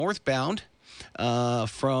northbound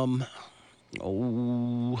from,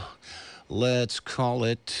 let's call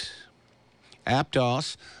it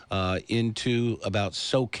Aptos into about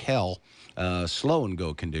Soquel. Slow and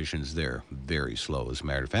go conditions there. Very slow, as a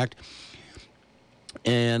matter of fact.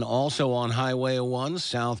 And also on Highway 1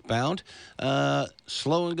 southbound,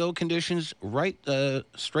 slow and go conditions right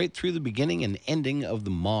straight through the beginning and ending of the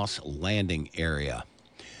Moss Landing area.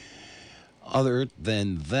 Other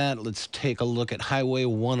than that, let's take a look at Highway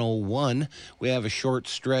 101. We have a short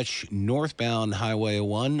stretch northbound Highway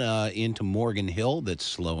 1 into Morgan Hill that's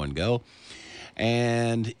slow and go.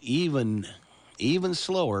 And even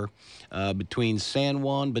slower between San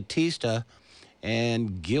Juan Bautista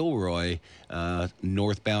and Gilroy.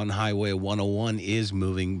 Northbound Highway 101 is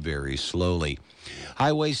moving very slowly.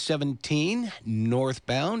 Highway 17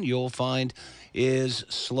 northbound, you'll find, is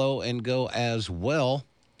slow and go as well.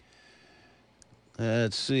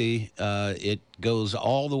 Let's see. It goes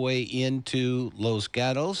all the way into Los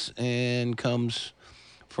Gatos and comes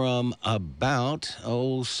from about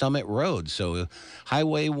Summit Road. So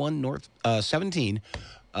Highway 17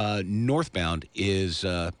 northbound is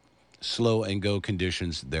slow and go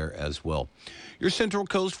conditions there as well. Your Central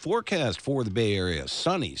Coast forecast for the Bay Area: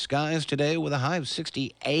 sunny skies today with a high of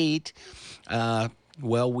 68.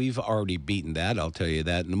 Well, we've already beaten that. I'll tell you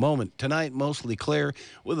that in a moment. Tonight, mostly clear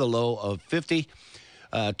with a low of 50.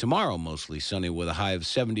 Tomorrow, mostly sunny with a high of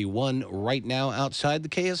 71. Right now, outside the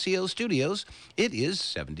KSCO studios, it is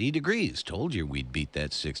 70 degrees. Told you we'd beat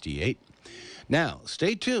that 68. Now,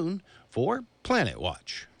 stay tuned for Planet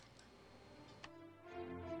Watch.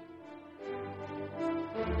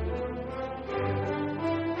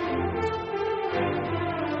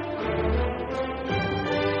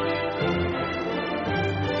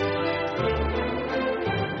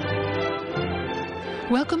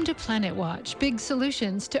 Welcome to Planet Watch, big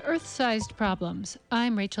solutions to Earth-sized problems.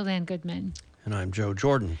 I'm Rachel Ann Goodman. And I'm Joe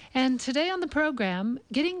Jordan. And today on the program,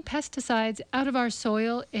 getting pesticides out of our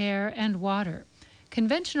soil, air, and water.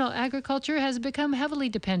 Conventional agriculture has become heavily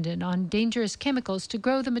dependent on dangerous chemicals to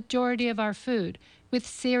grow the majority of our food, with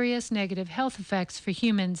serious negative health effects for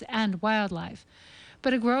humans and wildlife.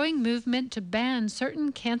 But a growing movement to ban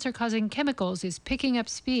certain cancer-causing chemicals is picking up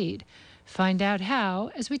speed. Find out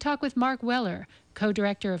how as we talk with Mark Weller,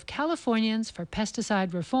 co-director of Californians for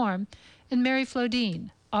Pesticide Reform, and Mary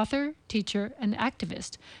Flodine, author, teacher, and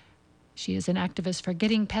activist. She is an activist for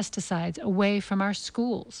getting pesticides away from our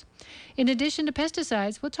schools. In addition to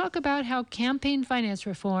pesticides, we'll talk about how campaign finance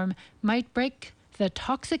reform might break the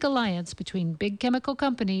toxic alliance between big chemical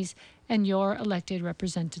companies and your elected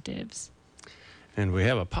representatives. And we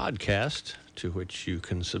have a podcast to which you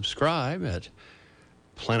can subscribe at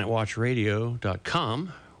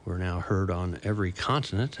planetwatchradio.com. We're now heard on every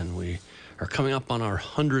continent, and we are coming up on our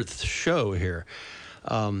 100th show here.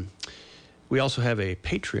 We also have a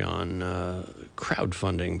Patreon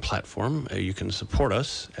crowdfunding platform. You can support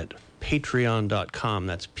us at patreon.com.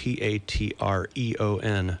 That's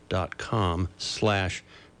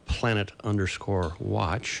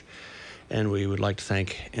patreon.com/planet_watch. And we would like to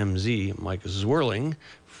thank MZ Mike Zwirling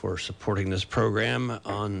for supporting this program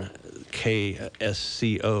on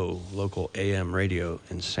KSCO, local AM radio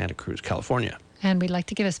in Santa Cruz, California. And we'd like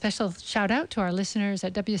to give a special shout out to our listeners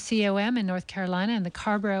at WCOM in North Carolina and the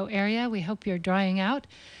Carborough area. We hope you're drying out.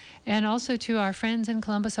 And also to our friends in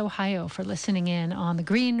Columbus, Ohio for listening in on the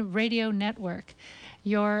Green Radio Network.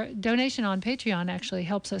 Your donation on Patreon actually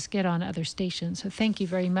helps us get on other stations. So thank you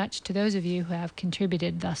very much to those of you who have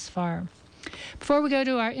contributed thus far. Before we go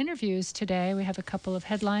to our interviews today, we have a couple of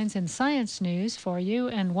headlines in science news for you,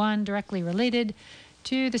 and one directly related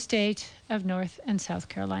to the state of North and South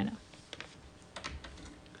Carolina.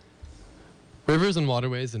 Rivers and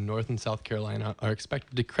waterways in North and South Carolina are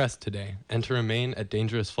expected to crest today and to remain at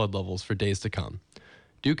dangerous flood levels for days to come.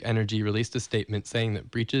 Duke Energy released a statement saying that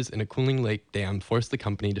breaches in a Cooling Lake dam forced the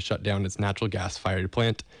company to shut down its natural gas-fired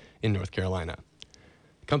plant in North Carolina.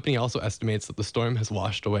 The company also estimates that the storm has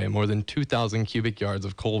washed away more than 2,000 cubic yards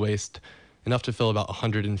of coal waste, enough to fill about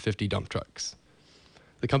 150 dump trucks.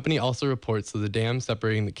 The company also reports that the dam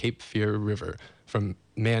separating the Cape Fear River from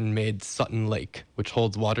man-made Sutton Lake, which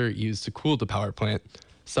holds water used to cool the power plant,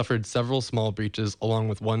 suffered several small breaches along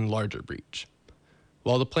with one larger breach.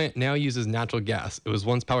 While the plant now uses natural gas, it was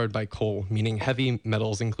once powered by coal, meaning heavy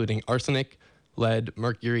metals including arsenic, lead,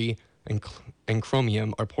 mercury, and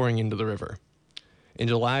chromium are pouring into the river. In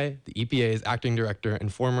July, the EPA's acting director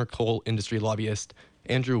and former coal industry lobbyist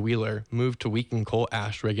Andrew Wheeler moved to weaken coal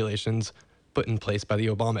ash regulations put in place by the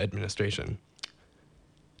Obama administration.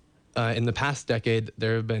 In the past decade,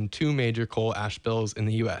 there have been two major coal ash spills in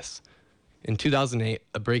the U.S. In 2008,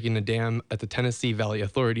 a break in a dam at the Tennessee Valley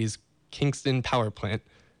Authority's Kingston Power Plant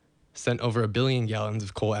sent over 1 billion gallons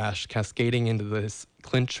of coal ash cascading into the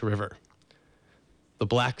Clinch River. The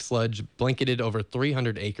black sludge blanketed over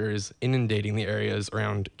 300 acres, inundating the areas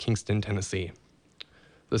around Kingston, Tennessee.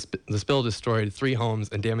 The spill destroyed 3 homes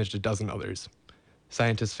and damaged a dozen others.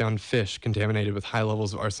 Scientists found fish contaminated with high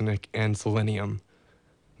levels of arsenic and selenium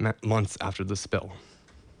months after the spill.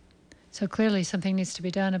 So clearly something needs to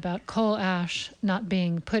be done about coal ash not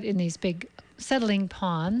being put in these big settling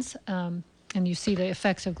ponds. And you see the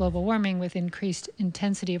effects of global warming with increased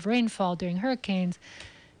intensity of rainfall during hurricanes,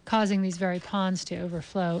 causing these very ponds to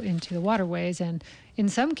overflow into the waterways. And in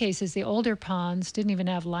some cases, the older ponds didn't even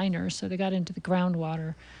have liners, so they got into the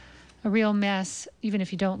groundwater. A real mess, even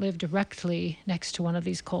if you don't live directly next to one of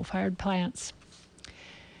these coal-fired plants.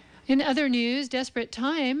 In other news, desperate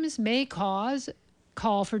times may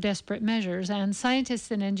call for desperate measures, and scientists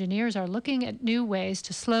and engineers are looking at new ways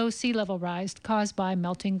to slow sea level rise caused by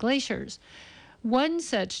melting glaciers. One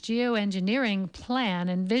such geoengineering plan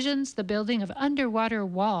envisions the building of underwater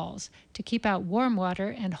walls to keep out warm water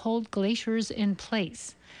and hold glaciers in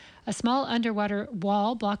place. A small underwater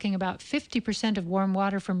wall blocking about 50% of warm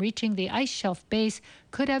water from reaching the ice shelf base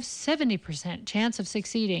could have 70% chance of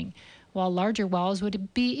succeeding, while larger walls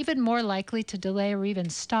would be even more likely to delay or even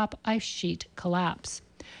stop ice sheet collapse.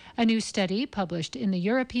 A new study published in the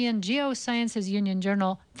European Geosciences Union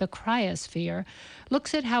journal, The Cryosphere,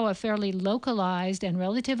 looks at how a fairly localized and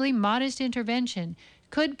relatively modest intervention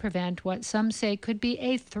could prevent what some say could be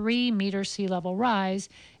a 3-meter sea level rise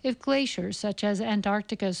if glaciers such as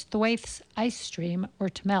Antarctica's Thwaites ice stream were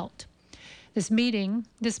to melt. This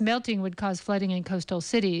melting would cause flooding in coastal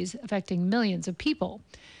cities, affecting millions of people.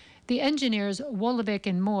 The engineers Wolovic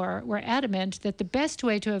and Moore were adamant that the best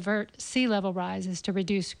way to avert sea level rise is to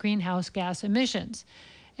reduce greenhouse gas emissions.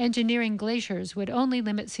 Engineering glaciers would only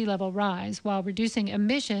limit sea level rise, while reducing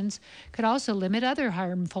emissions could also limit other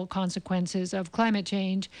harmful consequences of climate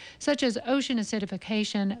change, such as ocean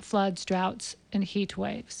acidification, floods, droughts, and heat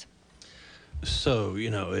waves. So,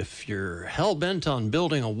 if you're hell-bent on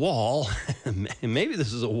building a wall, maybe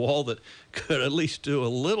this is a wall that could at least do a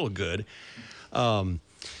little good.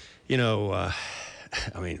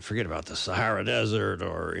 Forget about the Sahara Desert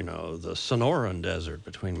or, the Sonoran Desert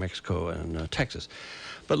between Mexico and Texas.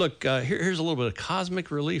 But look, here's a little bit of cosmic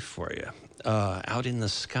relief for you. Out in the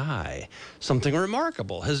sky, something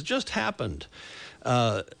remarkable has just happened.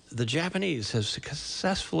 The Japanese have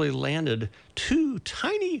successfully landed 2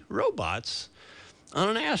 tiny robots on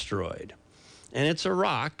an asteroid. And it's a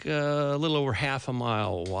rock a little over half a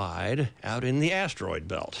mile wide out in the asteroid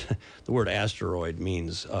belt. The word asteroid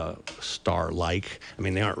means star-like. I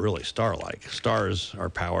mean, they aren't really star-like. Stars are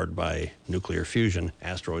powered by nuclear fusion.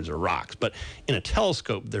 Asteroids are rocks. But in a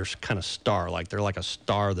telescope, they're kind of star-like. They're like a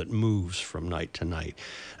star that moves from night to night.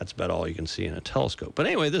 That's about all you can see in a telescope. But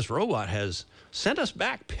anyway, this robot has sent us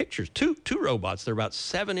back pictures. Two robots. They're about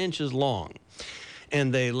 7 inches long.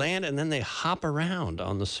 And they land and then they hop around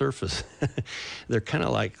on the surface. They're kind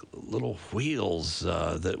of like little wheels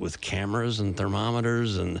that with cameras and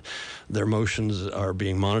thermometers, and their motions are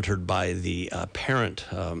being monitored by the parent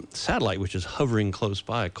satellite, which is hovering close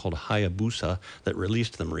by, called Hayabusa, that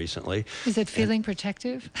released them recently. Is it feeling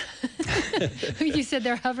protective? You said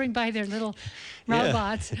they're hovering by their little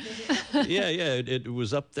robots. Yeah. It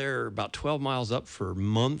was up there about 12 miles up for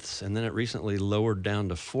months, and then it recently lowered down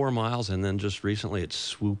to 4 miles, and then just recently it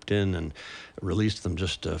swooped in and released them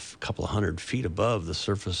just a couple of 100 feet above the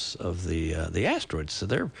surface of the asteroid. So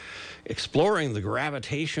they're exploring the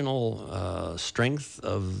gravitational strength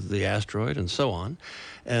of the asteroid and so on.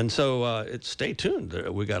 And so stay tuned.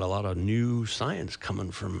 We got a lot of new science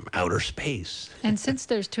coming from outer space. And since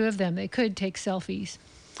there's 2 of them, they could take selfies.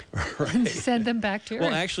 Right. And send them back to Earth.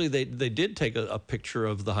 Well, actually, they did take a picture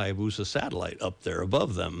of the Hayabusa satellite up there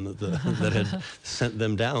above them that had sent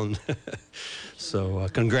them down. So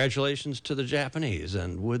congratulations to the Japanese,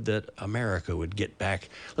 and would that America would get back.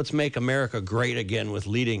 Let's make America great again with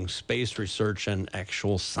leading space research and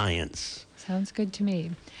actual science. Sounds good to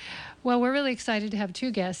me. Well, we're really excited to have 2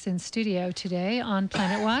 guests in studio today on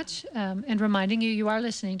Planet Watch, and reminding you are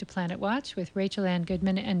listening to Planet Watch with Rachel Ann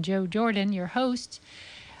Goodman and Joe Jordan, your hosts.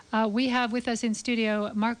 We have with us in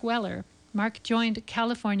studio Mark Weller. Mark joined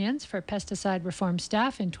Californians for Pesticide Reform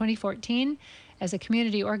Staff in 2014 as a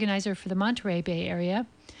community organizer for the Monterey Bay area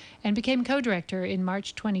and became co-director in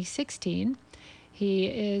March 2016. He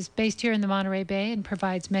is based here in the Monterey Bay and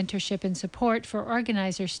provides mentorship and support for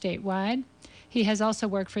organizers statewide. He has also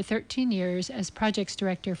worked for 13 years as projects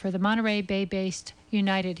director for the Monterey Bay-based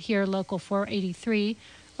United Here Local 483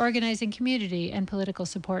 organizing community and political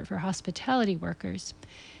support for hospitality workers.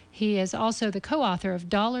 He is also the co-author of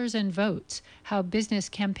Dollars and Votes, How Business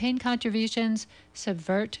Campaign Contributions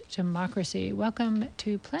Subvert Democracy. Welcome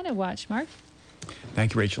to Planet Watch, Mark.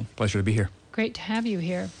 Thank you, Rachel. Pleasure to be here. Great to have you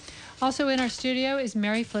here. Also in our studio is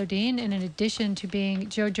Mary Flodine, and in addition to being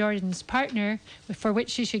Joe Jordan's partner, for which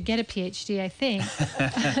she should get a PhD, I think,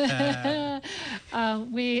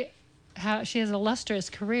 she has an illustrious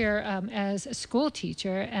career as a school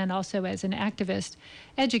teacher and also as an activist,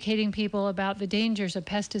 educating people about the dangers of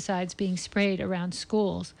pesticides being sprayed around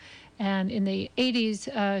schools. And in the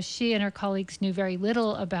 80s, she and her colleagues knew very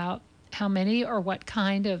little about how many or what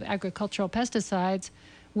kind of agricultural pesticides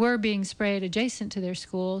were being sprayed adjacent to their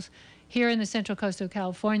schools. Here in the Central Coast of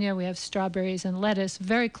California, we have strawberries and lettuce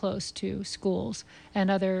very close to schools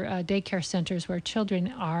and other daycare centers where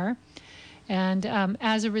children are. And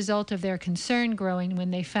as a result of their concern growing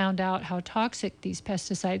when they found out how toxic these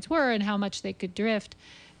pesticides were and how much they could drift,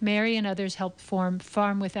 Mary and others helped form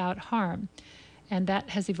Farm Without Harm. And that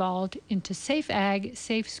has evolved into Safe Ag,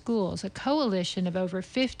 Safe Schools, a coalition of over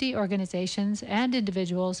 50 organizations and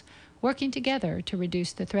individuals working together to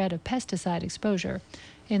reduce the threat of pesticide exposure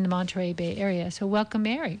in the Monterey Bay Area. So welcome,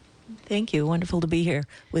 Mary. Thank you. Wonderful to be here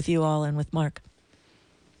with you all and with Mark.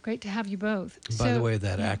 Great to have you both. By the way,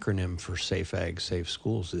 that acronym for Safe Ag, Safe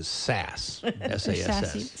Schools is SAS,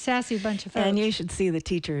 S-A-S-S. Sassy bunch of folks. And you should see the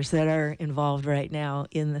teachers that are involved right now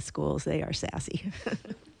in the schools. They are sassy.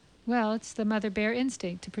 Well, it's the mother bear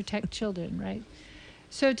instinct to protect children, right?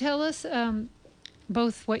 So tell us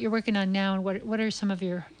both what you're working on now and what are some of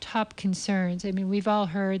your top concerns. I mean, we've all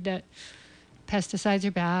heard that pesticides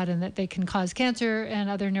are bad and that they can cause cancer and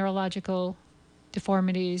other neurological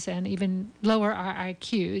deformities and even lower our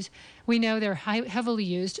IQs. We know they're heavily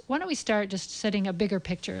used. Why don't we start just setting a bigger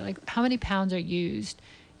picture? Like, how many pounds are used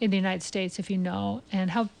in the United States, if you know,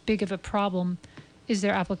 and how big of a problem is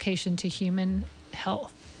their application to human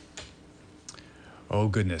health? Oh,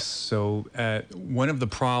 goodness. So one of the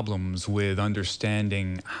problems with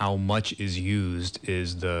understanding how much is used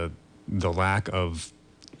is the lack of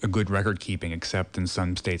a good record keeping, except in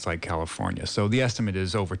some states like California. So the estimate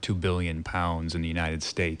is over 2 billion pounds in the United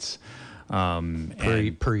States.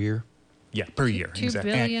 Per year? Yeah, per year. 2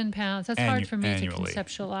 billion pounds. That's hard for me annually. to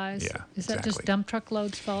conceptualize. Yeah, Is that just dump truck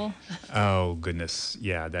loads full? Oh, goodness.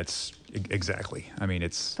 Yeah, that's exactly. I mean,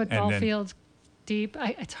 it's... Football fields deep.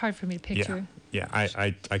 It's hard for me to picture. Yeah,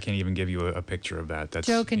 I can't even give you a picture of that. That's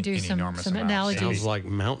Joe can do some analogies. Sounds like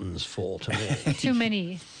mountains full to me. Too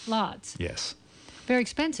many lots. Yes. Very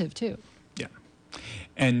expensive, too. Yeah.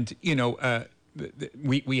 And, you know,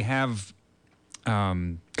 we have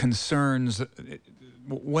concerns.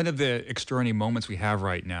 One of the extraordinary moments we have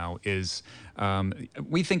right now is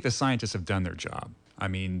we think the scientists have done their job. I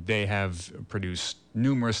mean, they have produced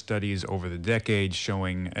numerous studies over the decades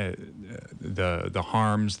showing the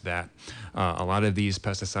harms that a lot of these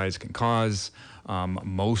pesticides can cause.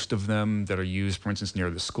 Most of them that are used, for instance,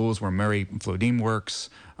 near the schools where Mary Flodine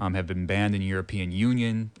works, have been banned in the European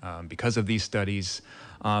Union because of these studies.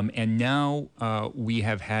 And now we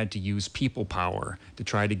have had to use people power to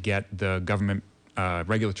try to get the government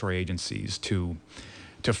regulatory agencies to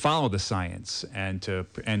follow the science and to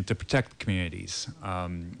protect communities.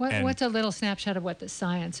 What's a little snapshot of what the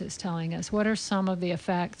science is telling us? What are some of the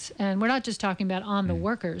effects? And we're not just talking about on the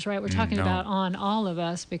workers, right? We're talking about on all of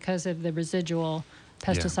us because of the residual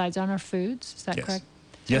pesticides on our foods. Is that correct?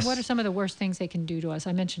 So yes. What are some of the worst things they can do to us?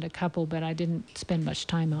 I mentioned a couple, but I didn't spend much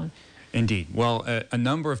time on. Indeed. Well, a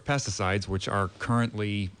number of pesticides which are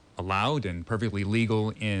currently allowed and perfectly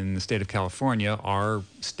legal in the state of California are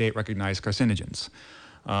state-recognized carcinogens.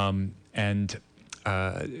 And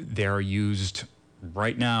they're used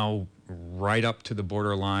right now right up to the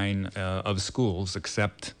borderline of schools,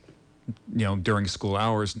 except, you know, during school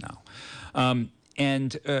hours now.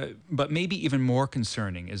 But maybe even more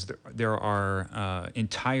concerning is there are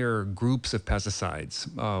entire groups of pesticides,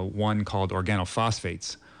 one called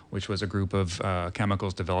organophosphates, which was a group of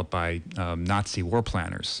chemicals developed by Nazi war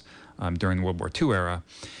planners during the World War II era.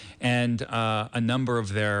 And a number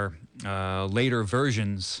of their later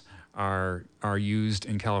versions are used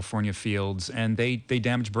in California fields, and they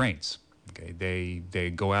damage brains. Okay, they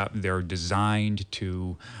go out. They're designed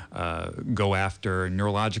to go after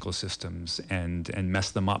neurological systems and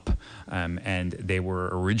mess them up. And they were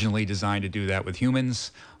originally designed to do that with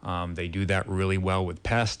humans. They do that really well with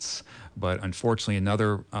pests. But unfortunately,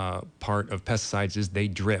 another part of pesticides is they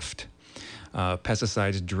drift.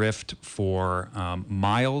 Pesticides drift for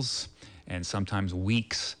miles and sometimes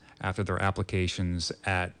weeks after their applications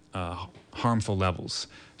at harmful levels.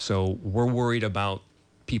 So we're worried about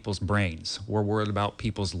people's brains. We're worried about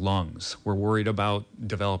people's lungs. We're worried about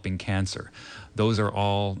developing cancer. Those are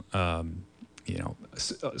all,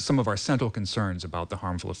 some of our central concerns about the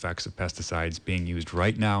harmful effects of pesticides being used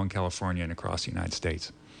right now in California and across the United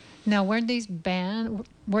States. Now, weren't these banned?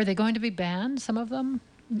 Were they going to be banned, some of them?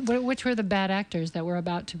 Which were the bad actors that were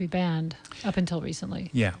about to be banned up until recently?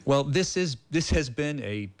 Yeah, well, this has been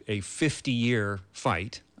a 50-year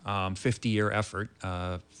fight, 50-year effort.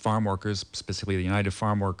 Farm workers, specifically the United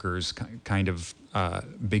Farm Workers, kind of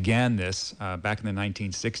began this back in the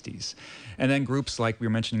 1960s. And then groups like we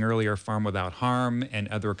were mentioning earlier, Farm Without Harm, and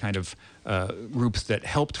other kind of groups that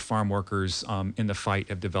helped farm workers in the fight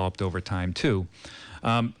have developed over time too.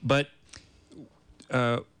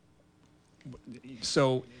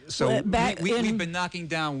 So we've been knocking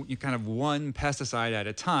down kind of one pesticide at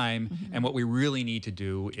a time, mm-hmm. and what we really need to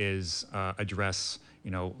do is address,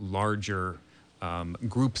 larger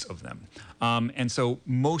groups of them. And so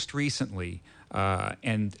most recently,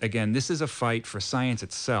 and again, this is a fight for science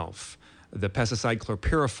itself. The pesticide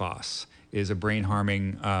chlorpyrifos is a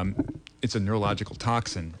brain-harming, it's a neurological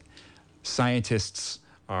toxin. Scientists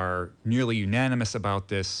are nearly unanimous about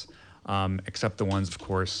this, except the ones, of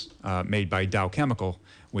course, made by Dow Chemical,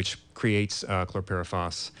 which creates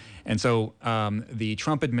chlorpyrifos. And so the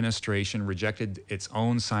Trump administration rejected its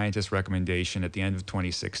own scientist recommendation at the end of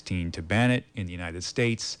 2016 to ban it in the United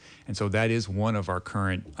States. And so that is one of our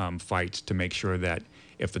current fights to make sure that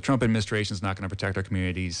if the Trump administration is not going to protect our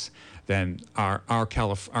communities, then our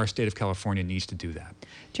state of California needs to do that.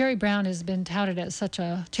 Jerry Brown has been touted as such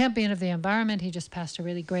a champion of the environment. He just passed a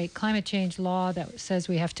really great climate change law that says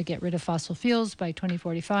we have to get rid of fossil fuels by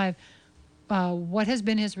 2045. What has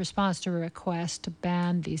been his response to a request to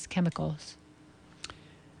ban these chemicals?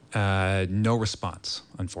 No response,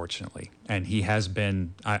 unfortunately. And he has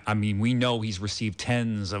been, we know he's received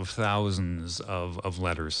tens of thousands of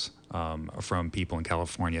letters from people in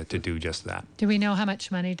California to do just that. Do we know how much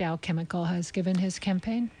money Dow Chemical has given his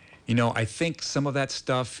campaign? I think some of that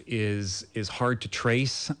stuff is hard to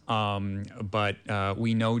trace, but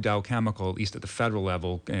we know Dow Chemical, at least at the federal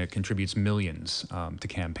level, contributes millions to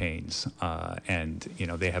campaigns. And,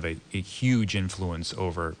 they have a huge influence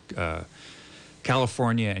over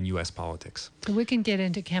California and U.S. politics. So we can get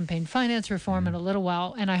into campaign finance reform in a little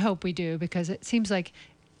while, and I hope we do, because it seems like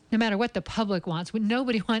no matter what the public wants,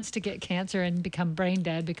 nobody wants to get cancer and become brain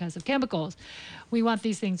dead because of chemicals. We want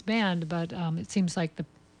these things banned, but it seems like the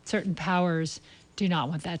certain powers do not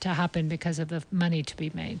want that to happen because of the money to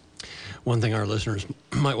be made. One thing our listeners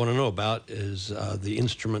might want to know about is the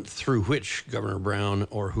instrument through which Governor Brown,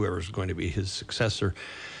 or whoever's going to be his successor,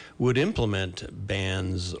 would implement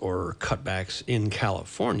bans or cutbacks in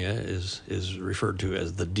California is referred to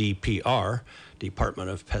as the DPR, Department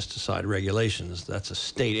of Pesticide Regulations. That's a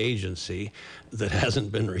state agency that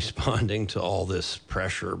hasn't been responding to all this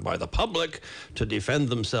pressure by the public to defend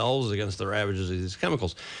themselves against the ravages of these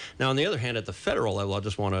chemicals. Now, on the other hand, at the federal level, I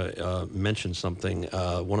just want to mention something.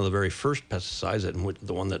 One of the very first pesticides,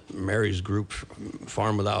 the one that Mary's group,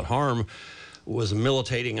 Farm Without Harm, was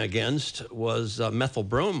militating against, was methyl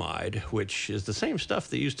bromide, which is the same stuff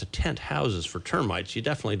they use to tent houses for termites. You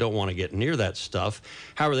definitely don't want to get near that stuff.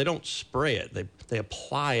 However, they don't spray it. They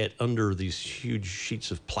apply it under these huge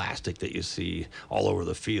sheets of plastic that you see all over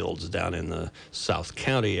the fields down in the South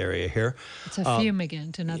County area here. It's a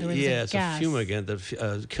fumigant, in other words. Yeah, it's gas. a fumigant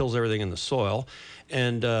that kills everything in the soil.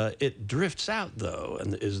 And it drifts out, though,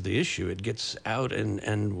 and is the issue. It gets out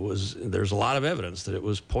there's a lot of evidence that it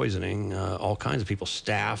was poisoning all kinds of people,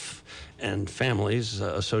 staff and families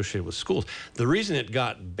associated with schools. The reason it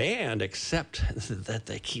got banned, except that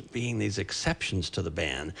they keep being these exceptions to the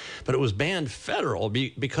ban, but it was banned federal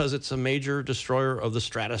because it's a major destroyer of the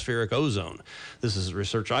stratospheric ozone. This is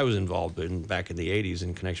research I was involved in back in the 80s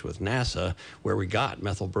in connection with NASA, where we got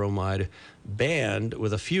methyl bromide banned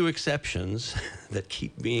with a few exceptions that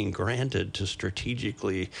keep being granted to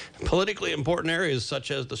strategically, politically important areas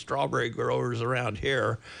such as the strawberry growers around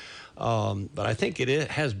here. But I think it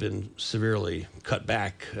has been severely cut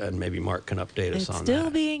back, and maybe Mark can update us on that. It's still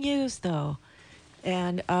being used, though.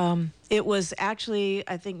 And it was actually,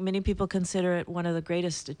 I think many people consider it one of the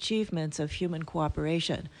greatest achievements of human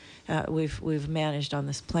cooperation we've managed on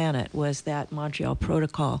this planet, was that Montreal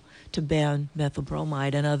Protocol to ban methyl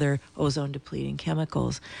bromide and other ozone-depleting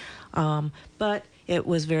chemicals. But it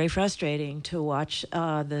was very frustrating to watch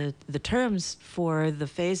the terms for the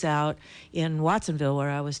phase-out in Watsonville,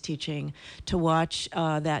 where I was teaching, to watch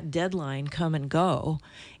that deadline come and go,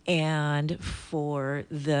 and for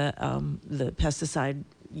the pesticide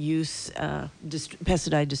use,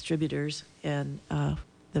 pesticide distributors and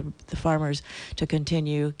the farmers to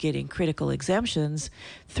continue getting critical exemptions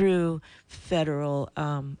through federal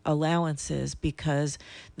allowances, because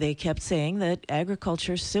they kept saying that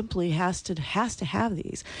agriculture simply has to have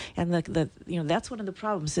these. And that's one of the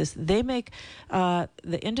problems is they make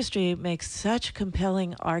the industry makes such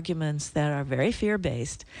compelling arguments that are very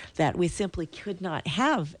fear-based that we simply could not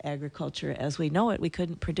have agriculture as we know it. We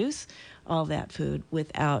couldn't produce all that food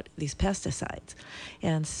without these pesticides.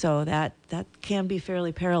 And so that can be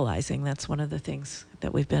fairly paralyzing. That's one of the things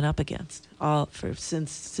that we've been up against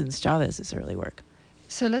since Chavez's early work.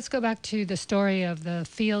 So let's go back to the story of the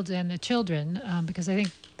fields and the children, because I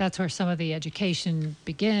think that's where some of the education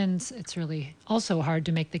begins. It's really also hard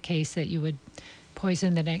to make the case that you would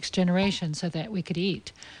poison the next generation so that we could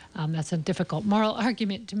eat. That's a difficult moral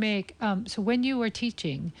argument to make. So when you were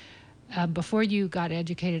teaching, before you got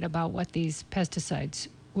educated about what these pesticides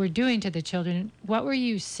were doing to the children, what were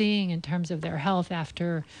you seeing in terms of their health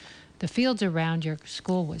after the fields around your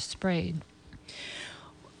school was sprayed?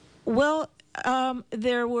 Well,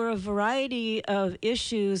 there were a variety of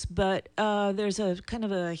issues, but there's a kind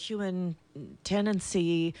of a human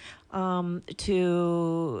tendency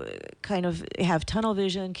to kind of have tunnel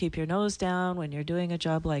vision, keep your nose down when you're doing a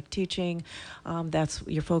job like teaching.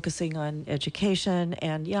 You're focusing on education,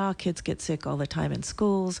 and kids get sick all the time in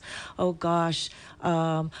schools. Oh gosh,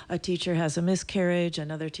 a teacher has a miscarriage,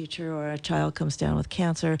 another teacher or a child comes down with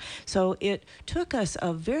cancer. So it took us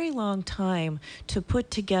a very long time to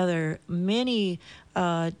put together many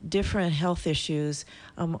different health issues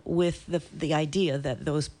with the idea that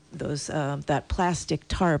that plastic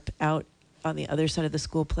tarp out on the other side of the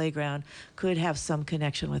school playground could have some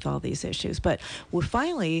connection with all these issues. But we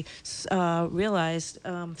finally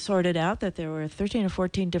sorted out that there were 13 or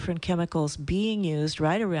 14 different chemicals being used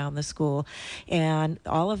right around the school, and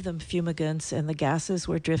all of them fumigants, and the gases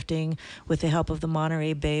were drifting with the help of the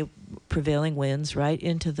Monterey Bay prevailing winds right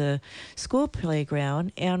into the school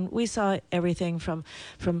playground. And we saw everything from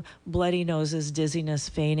bloody noses, dizziness,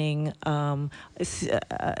 fainting,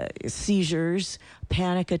 seizures,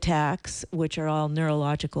 panic attacks, which are all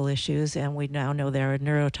neurological issues, and we now know there are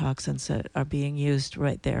neurotoxins that are being used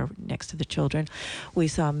right there next to the children. We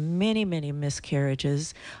saw many, many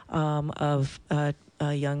miscarriages of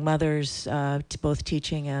young mothers, both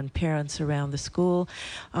teaching and parents around the school.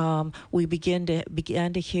 We began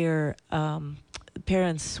to hear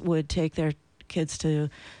parents would take their kids to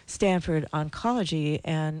Stanford Oncology,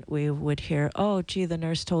 and we would hear, oh, gee, the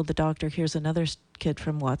nurse told the doctor, here's another kid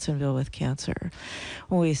from Watsonville with cancer.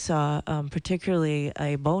 We saw particularly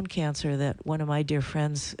a bone cancer that one of my dear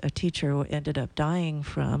friends, a teacher, ended up dying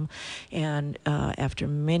from, and after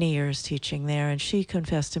many years teaching there, and she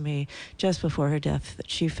confessed to me just before her death that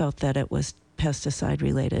she felt that it was pesticide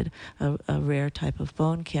related, a rare type of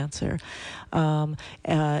bone cancer. Off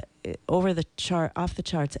the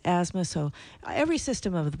charts asthma. So every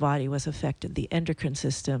system of the body was affected: the endocrine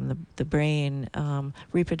system, the brain,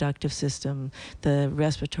 reproductive system, the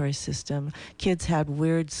respiratory system. Kids had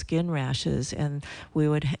weird skin rashes, and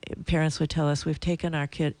parents would tell us, we've taken our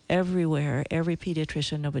kid everywhere, every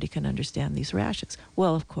pediatrician, nobody can understand these rashes.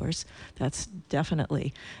 Well, of course, that's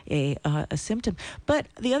definitely a symptom. But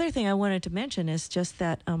the other thing I wanted to mention is just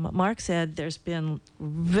that Mark said there's been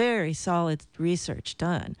very solid research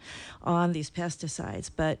done on these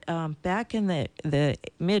pesticides. But back in the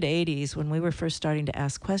mid-'80s, when we were first starting to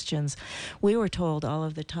ask questions, we were told all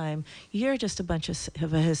of the time, you're just a bunch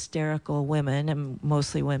of hysterical women, and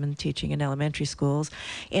mostly women teaching in elementary schools,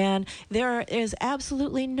 and there is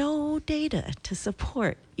absolutely no data to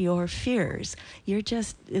support your fears. They're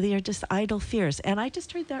just idle fears. And I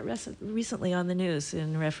just heard that recently on the news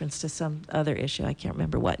in reference to some other issue. I can't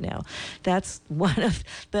remember what now. That's one of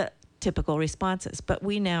the typical responses. But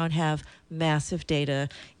we now have massive data,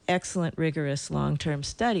 excellent, rigorous long-term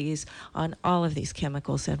studies on all of these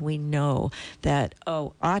chemicals, and we know that,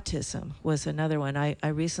 autism was another one. I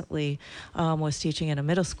recently was teaching in a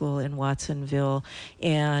middle school in Watsonville,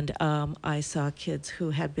 and I saw kids who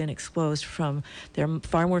had been exposed from their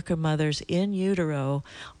farm worker mothers in utero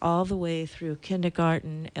all the way through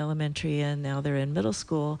kindergarten, elementary, and now they're in middle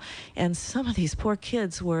school. And some of these poor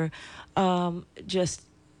kids were just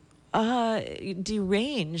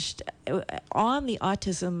deranged on the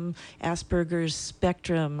autism Asperger's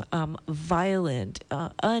spectrum, violent,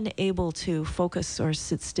 unable to focus or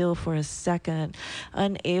sit still for a second,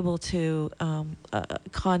 unable to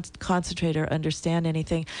concentrate or understand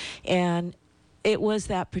anything. And it was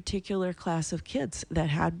that particular class of kids that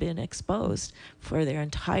had been exposed for their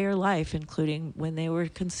entire life, including when they were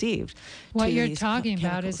conceived. What you're talking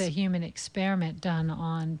about is a human experiment done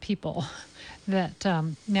on people. that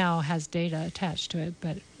now has data attached to it,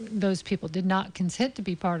 but those people did not consent to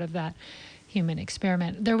be part of that human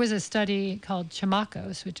experiment. There was a study called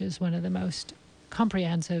Chamacos, which is one of the most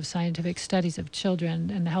comprehensive scientific studies of children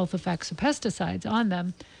and the health effects of pesticides on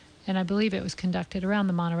them, and I believe it was conducted around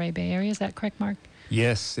the Monterey Bay Area. Is that correct, Mark?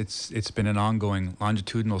 Yes, it's been an ongoing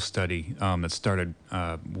longitudinal study that started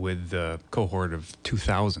with a cohort of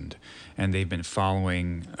 2,000, and they've been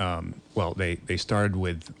following. They started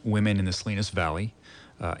with women in the Salinas Valley,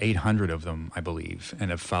 800 of them, I believe,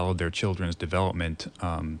 and have followed their children's development,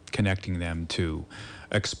 connecting them to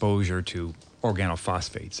exposure to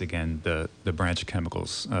organophosphates, again, the branch of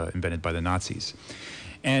chemicals invented by the Nazis,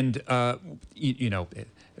 and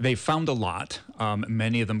they found a lot,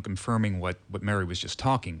 many of them confirming what Mary was just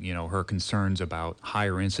talking, her concerns about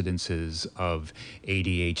higher incidences of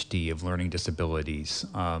ADHD, of learning disabilities,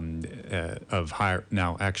 of higher,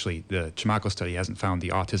 now actually the Chamaco study hasn't found the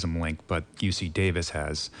autism link, but UC Davis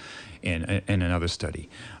has in another study.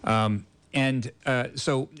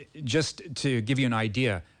 So just to give you an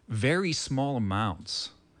idea, very small amounts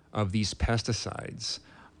of these pesticides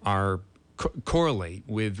correlate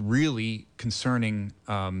with really concerning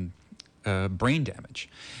brain damage.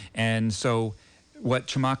 And so what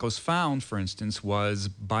Chamacos found, for instance, was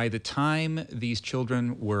by the time these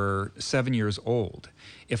children were 7 years old,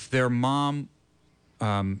 if their mom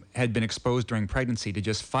had been exposed during pregnancy to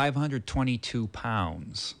just 522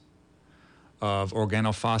 pounds of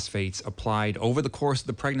organophosphates applied over the course of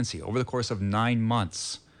the pregnancy, over the course of 9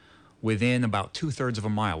 months, within about 2/3 of a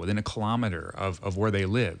mile, within a kilometer of where they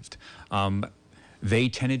lived, they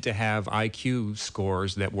tended to have IQ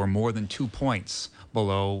scores that were more than 2 points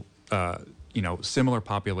below, similar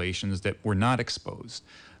populations that were not exposed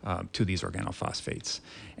to these organophosphates.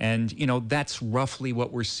 And, that's roughly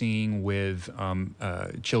what we're seeing with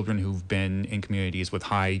children who've been in communities with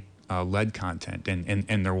high lead content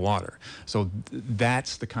in their water. So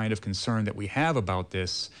that's the kind of concern that we have about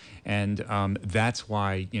this, and that's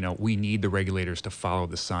why we need the regulators to follow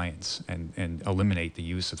the science and eliminate the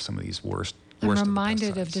use of some of these worst. I'm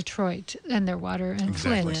reminded of Detroit and their water, and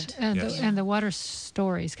Exactly. Flint, and, Yes. and the water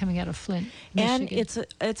stories coming out of Flint, And Michigan.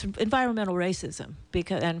 it's environmental racism,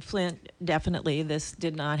 and Flint, definitely this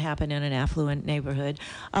did not happen in an affluent neighborhood.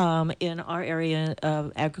 In our area,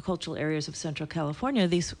 agricultural areas of Central California,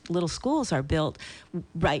 these little schools are built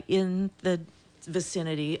right in the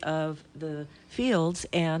vicinity of the fields,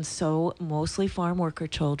 and so mostly farm worker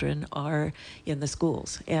children are in the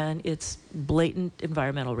schools, and it's blatant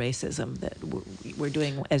environmental racism that we're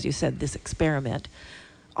doing, as you said, this experiment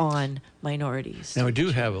on minorities. Now, we do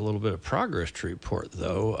have a little bit of progress to report,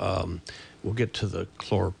 though. We'll get to the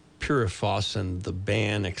chlorpyrifos and the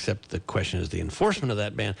ban, except the question is the enforcement of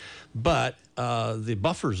that ban. But the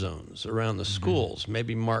buffer zones around the schools,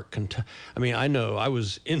 maybe Mark can I know I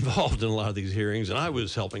was involved in a lot of these hearings, and I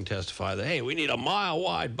was helping testify that, hey, we need a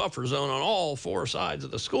mile-wide buffer zone on all four sides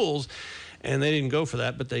of the schools, and they didn't go for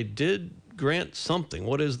that, but they did grant something.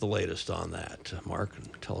 What is the latest on that, Mark?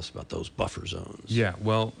 Tell us about those buffer zones. Yeah,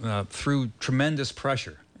 well, through tremendous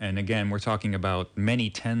pressure, and again, we're talking about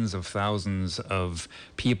many tens of thousands of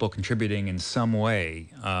people contributing in some way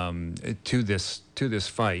to this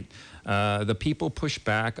fight. The people push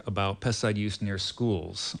back about pesticide use near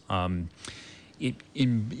schools.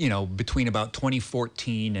 Between about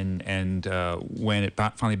 2014 and when it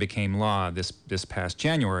finally became law this past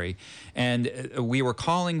January, and we were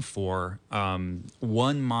calling for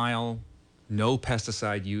 1 mile no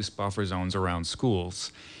pesticide use buffer zones around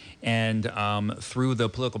schools. And through the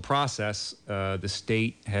political process, the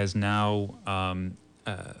state has now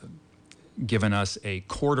given us a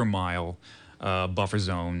 1/4 mile buffer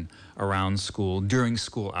zone around school during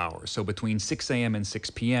school hours. So between 6 a.m. and 6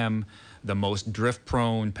 p.m., the most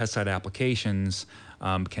drift-prone pesticide applications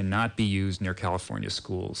cannot be used near California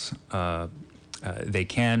schools. They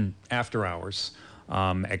can after hours,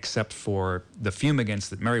 except for the fumigants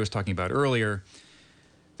that Mary was talking about earlier.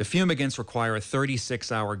 The fumigants require a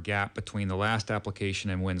 36-hour gap between the last application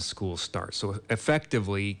and when school starts. So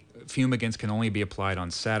effectively, fumigants can only be applied on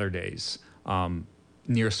Saturdays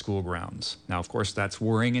near school grounds. Now, of course, that's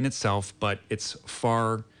worrying in itself, but it's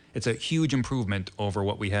a huge improvement over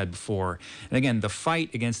what we had before. And again, the fight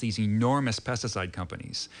against these enormous pesticide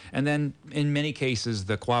companies, and then in many cases,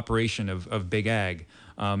 the cooperation of Big Ag,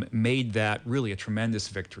 made that really a tremendous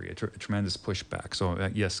victory, a tremendous pushback. So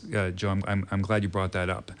yes, Joe, I'm glad you brought that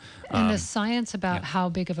up. And the science about how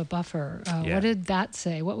big of a buffer, what did that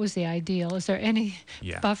say? What was the ideal? Is there any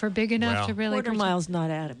buffer big enough to really... Quarter mile's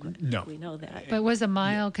not adequate. No. We know that. But was a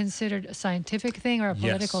mile considered a scientific thing or a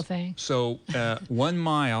political thing? So 1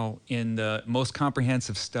 mile in the most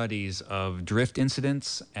comprehensive studies of drift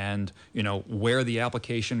incidents and, where the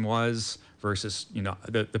application was versus,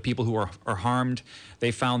 the people who are harmed,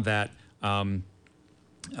 they found that all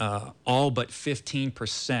but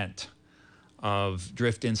 15% of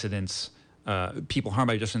drift incidents, people harmed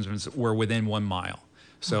by drift incidents, were within 1 mile.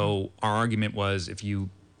 So our argument was if you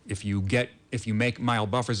make mile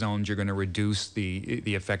buffer zones, you're going to reduce the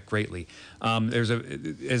effect greatly.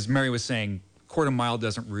 As Mary was saying, quarter mile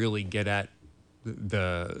doesn't really get at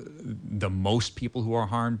the most people who are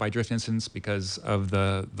harmed by drift incidents because of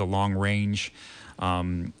the long range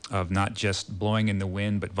of not just blowing in the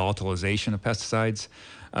wind but volatilization of pesticides.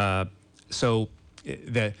 So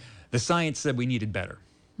the science said we needed better,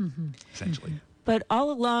 essentially. But all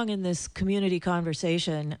along in this community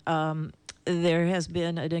conversation, there has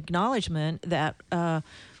been an acknowledgement that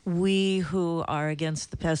we who are against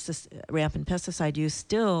the rampant pesticide use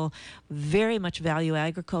still very much value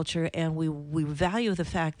agriculture, and we value the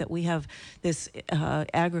fact that we have this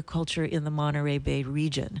agriculture in the Monterey Bay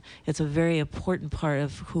region. It's a very important part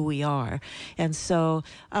of who we are. And so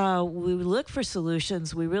we look for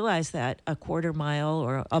solutions. We realize that a quarter mile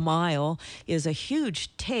or a mile is a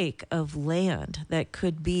huge take of land that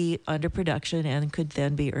could be under production and could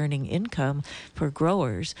then be earning income for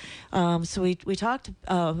growers. So we talked,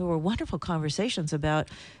 there were wonderful conversations about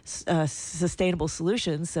sustainable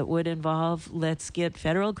solutions that would involve, let's get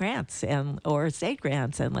federal grants or state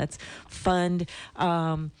grants, and let's fund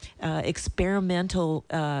experimental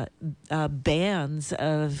bands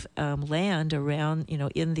of land around,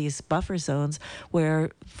 in these buffer zones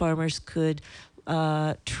where farmers could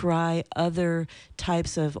try other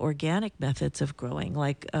types of organic methods of growing,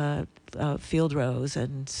 like field rows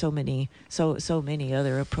and so many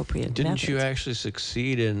other appropriate methods. Didn't you actually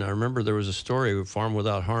succeed in? I remember there was a story where Farm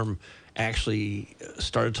Without Harm actually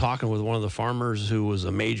started talking with one of the farmers who was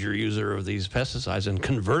a major user of these pesticides and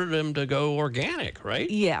converted him to go organic, right?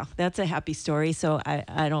 Yeah, that's a happy story. So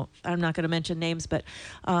I'm not going to mention names, but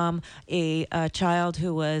a child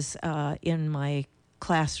who was in my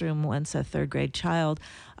classroom once, a third grade child,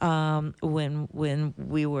 when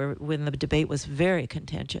the debate was very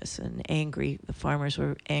contentious and angry, the farmers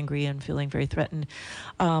were angry and feeling very threatened.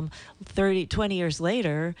 20 years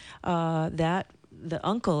later, the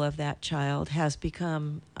uncle of that child has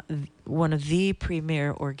become one of the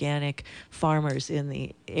premier organic farmers in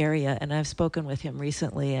the area, and I've spoken with him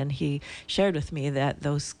recently, and he shared with me that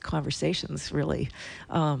those conversations really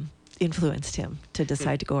influenced him to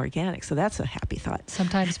decide to go organic. So that's a happy thought.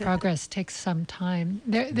 Sometimes progress takes some time.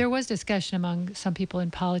 There was discussion among some people in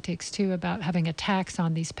politics, too, about having a tax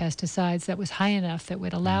on these pesticides that was high enough that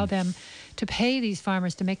would allow them to pay these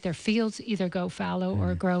farmers to make their fields either go fallow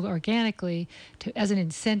or grow organically as an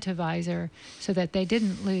incentivizer so that they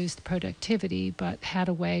didn't lose the productivity but had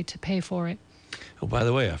a way to pay for it. Oh, by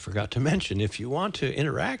the way, I forgot to mention, if you want to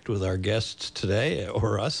interact with our guests today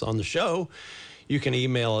or us on the show, you can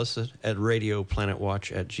email us at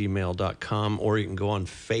radioplanetwatch@gmail.com, or you can go on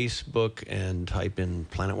Facebook and type in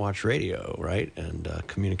Planet Watch Radio, right, and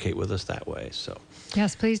communicate with us that way. So,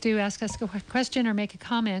 yes, please do ask us a question or make a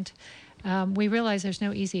comment. We realize there's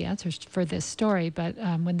no easy answers for this story, but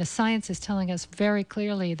when the science is telling us very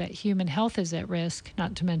clearly that human health is at risk,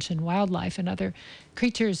 not to mention wildlife and other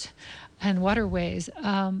creatures and waterways,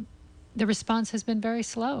 the response has been very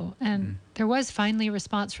slow. And there was finally a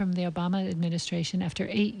response from the Obama administration after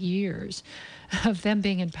 8 years of them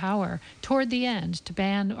being in power toward the end to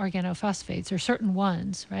ban organophosphates, or certain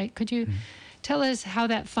ones, right? Could you tell us how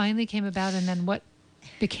that finally came about and then what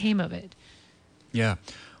became of it? Yeah.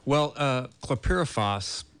 Well,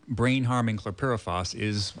 chlorpyrifos, brain-harming chlorpyrifos,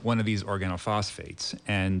 is one of these organophosphates.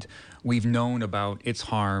 And we've known about its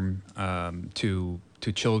harm to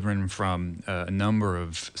children from a number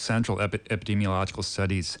of central epidemiological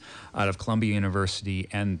studies out of Columbia University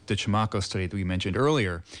and the Chamaco study that we mentioned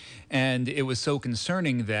earlier. And it was so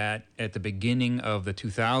concerning that at the beginning of the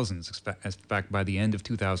 2000s, in fact, by the end of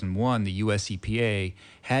 2001, the US EPA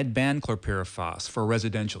had banned chlorpyrifos for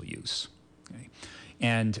residential use. Okay?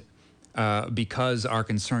 And because our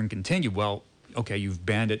concern continued, well, okay, you've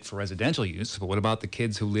banned it for residential use, but what about the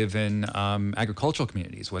kids who live in agricultural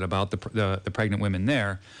communities? What about the pregnant women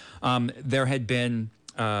there? There had been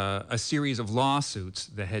a series of lawsuits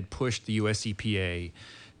that had pushed the US EPA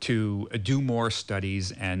to do more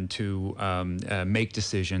studies and to make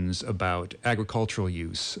decisions about agricultural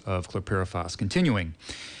use of chlorpyrifos continuing.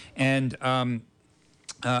 And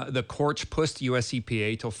the courts pushed the U.S.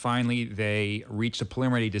 EPA till finally they reached a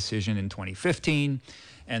preliminary decision in 2015,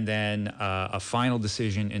 and then a final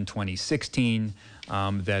decision in 2016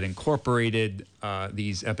 that incorporated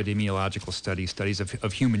these epidemiological studies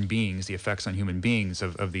of human beings, the effects on human beings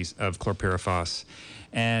of chlorpyrifos.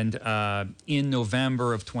 And in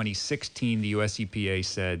November of 2016, the U.S. EPA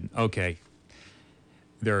said, okay,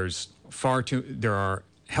 there are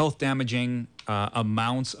health damaging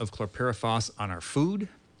amounts of chlorpyrifos on our food.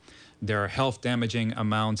 There are health damaging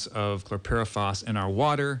amounts of chlorpyrifos in our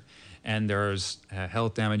water, and there's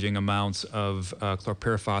health damaging amounts of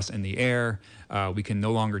chlorpyrifos in the air. We can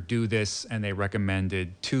no longer do this, and they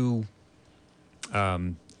recommended to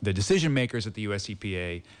the decision makers at the US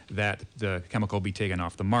EPA that the chemical be taken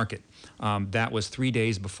off the market. That was 3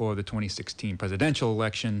 days before the 2016 presidential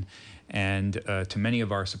election, and to many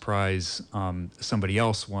of our surprise, somebody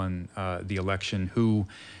else won the election who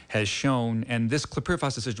has shown, and this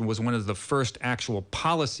chlorpyrifos decision was one of the first actual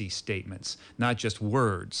policy statements, not just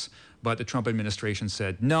words, but the Trump administration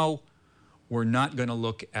said, no, we're not going to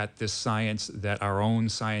look at this science that our own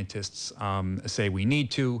scientists say we need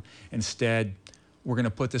to. Instead, we're going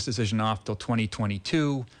to put this decision off till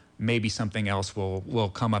 2022. Maybe something else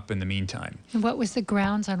will come up in the meantime. And what was the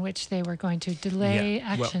grounds on which they were going to delay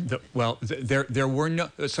action? There were no.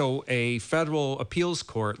 So a federal appeals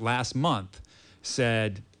court last month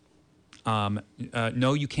said,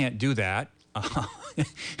 no, you can't do that.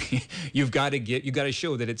 You've got to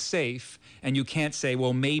show that it's safe, and you can't say,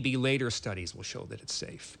 well, maybe later studies will show that it's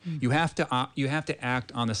safe. You have to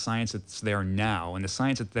act on the science that's there now, and the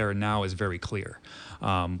science that's there now is very clear.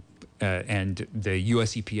 And the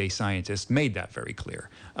US EPA scientists made that very clear.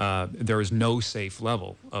 There is no safe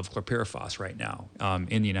level of chlorpyrifos right now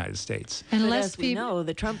in the United States. But as we know,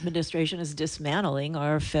 the Trump administration is dismantling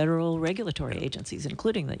our federal regulatory agencies,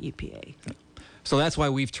 including the EPA. So that's why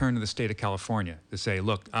we've turned to the state of California to say,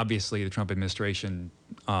 look, obviously the Trump administration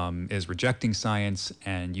is rejecting science,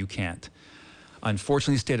 and you can't.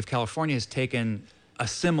 Unfortunately, the state of California has taken a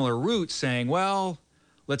similar route, saying, well,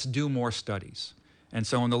 let's do more studies. And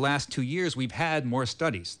so in the last 2 years, we've had more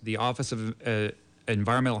studies. The Office of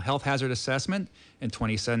Environmental Health Hazard Assessment in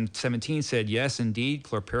 2017 said, yes, indeed,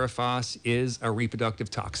 chlorpyrifos is a reproductive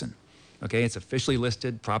toxin. Okay, it's officially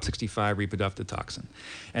listed, Prop 65 reproductive toxin.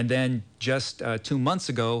 And then just 2 months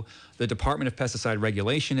ago, the Department of Pesticide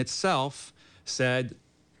Regulation itself said,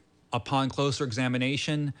 upon closer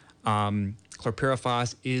examination,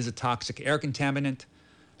 chlorpyrifos is a toxic air contaminant.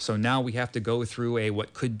 So now we have to go through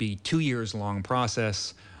what could be 2 years long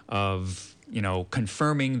process of,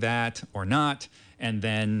 confirming that or not, and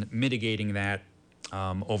then mitigating that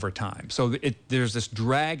over time. So there's this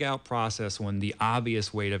drag out process when the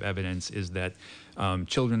obvious weight of evidence is that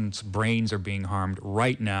children's brains are being harmed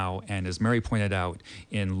right now. And as Mary pointed out,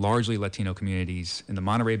 in largely Latino communities in the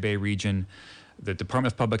Monterey Bay region, the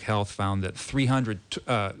Department of Public Health found that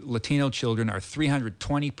Latino children are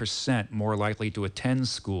 320% more likely to attend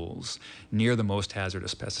schools near the most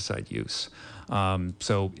hazardous pesticide use.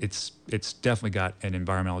 So it's definitely got an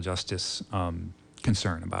environmental justice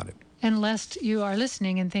concern about it. And lest you are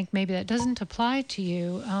listening and think maybe that doesn't apply to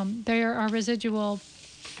you, there are residual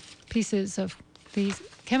pieces of these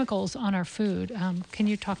chemicals on our food. Can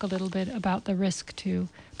you talk a little bit about the risk to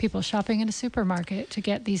people shopping in a supermarket to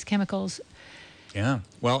get these chemicals? Yeah.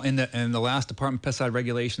 Well, in the last Department of Pesticide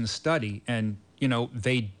Regulations study, and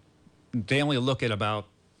they only look at about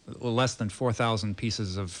less than 4,000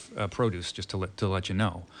 pieces of produce, just to let you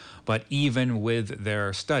know. But even with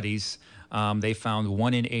their studies, they found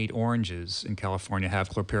 1 in 8 oranges in California have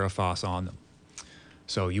chlorpyrifos on them.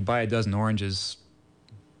 So you buy a dozen oranges,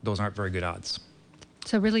 those aren't very good odds.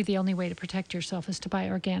 So really the only way to protect yourself is to buy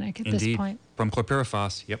organic at this point. From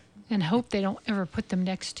chlorpyrifos, yep. And hope they don't ever put them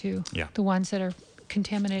next to the ones that are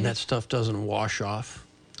contaminated. That stuff doesn't wash off?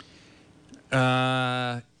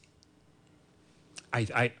 No.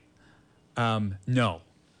 I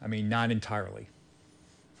mean, not entirely.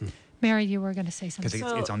 Mary, you were going to say something.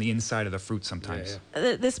 Because it's on the inside of the fruit sometimes.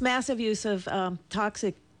 Yeah. This massive use of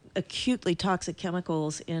acutely toxic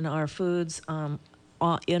chemicals in our foods,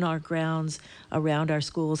 in our grounds, around our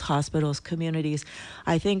schools, hospitals, communities.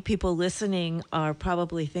 I think people listening are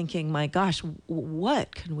probably thinking, my gosh,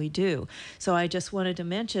 what can we do? So I just wanted to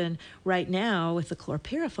mention right now with the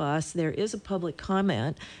chlorpyrifos, there is a public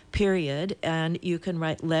comment period, and you can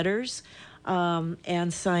write letters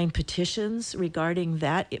and sign petitions regarding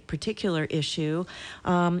that particular issue.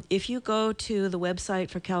 If you go to the website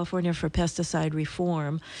for California for Pesticide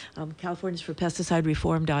Reform, California's for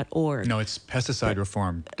pesticidereform.org. No, it's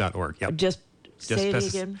pesticidereform.org. Yep. Just say it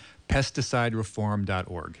again.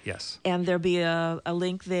 Pesticidereform.org. Yes. And there'll be a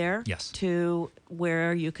link there Yes. to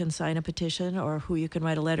where you can sign a petition or who you can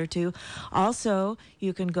write a letter to. Also,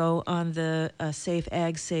 you can go on the Safe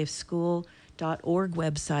Ag, Safe School.org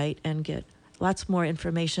website and get lots more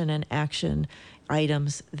information and action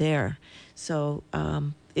items there. So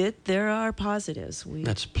there are positives.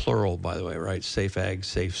 That's plural, by the way, right? Safe Ag,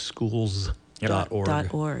 Safe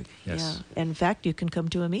Schools.org. .org. Yes. Yeah. In fact, you can come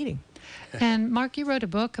to a meeting. And Mark, you wrote a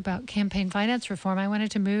book about campaign finance reform. I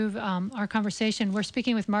wanted to move our conversation. We're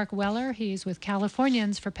speaking with Mark Weller. He's with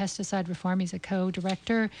Californians for Pesticide Reform. He's a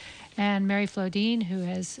co-director. And Mary Flodine, who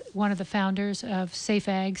is one of the founders of Safe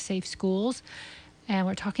Ag, Safe Schools. And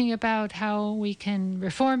we're talking about how we can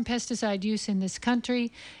reform pesticide use in this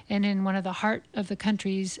country and in one of the heart of the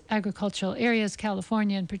country's agricultural areas,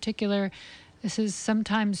 California in particular. This is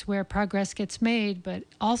sometimes where progress gets made, but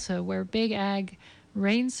also where big ag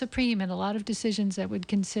reigns supreme in a lot of decisions that would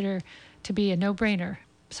consider to be a no-brainer.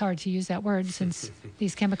 Sorry to use that word since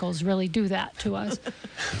these chemicals really do that to us.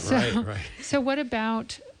 Right. So what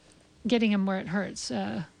about getting them where it hurts?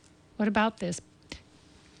 What about this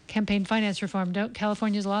campaign finance reform? Don't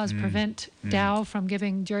California's laws prevent Dow from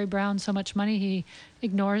giving Jerry Brown so much money he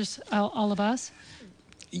ignores all of us?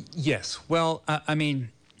 Yes. Well, I mean,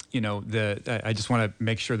 I just want to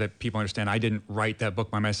make sure that people understand I didn't write that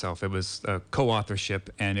book by myself. It was a co-authorship,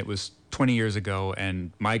 and it was 20 years ago,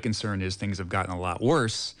 and my concern is things have gotten a lot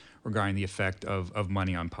worse regarding the effect of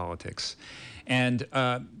money on politics. And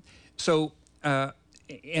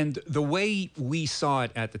and the way we saw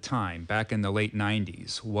it at the time, back in the late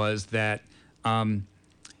 90s, was that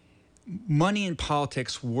money in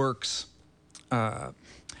politics works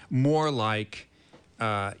more like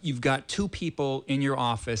you've got two people in your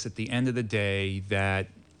office at the end of the day that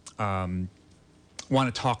want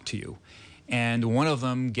to talk to you. And one of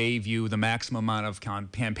them gave you the maximum amount of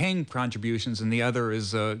campaign contributions, and the other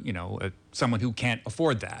is, someone who can't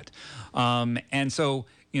afford that. And so,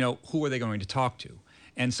 who are they going to talk to?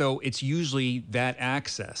 And so it's usually that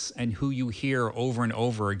access and who you hear over and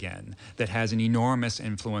over again that has an enormous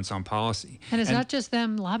influence on policy. And it's not just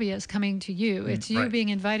them lobbyists coming to you. It's you being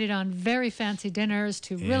invited on very fancy dinners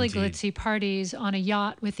to really glitzy parties on a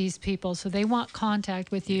yacht with these people. So they want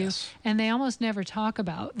contact with you. Yes. And they almost never talk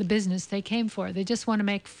about the business they came for. They just want to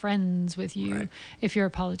make friends with you if you're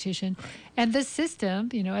a politician. Right. And this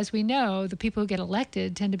system, as we know, the people who get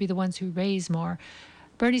elected tend to be the ones who raise more.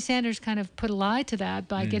 Bernie Sanders kind of put a lie to that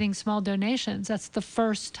by getting small donations. That's the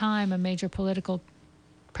first time a major political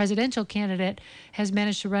presidential candidate has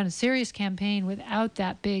managed to run a serious campaign without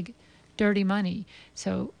that big, dirty money.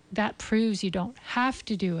 So that proves you don't have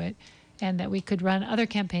to do it, and that we could run other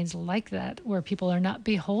campaigns like that where people are not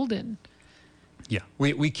beholden. Yeah,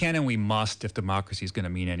 we can and we must if democracy is going to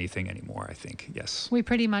mean anything anymore, I think, yes. We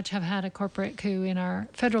pretty much have had a corporate coup in our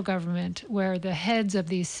federal government where the heads of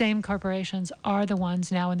these same corporations are the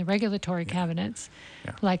ones now in the regulatory cabinets,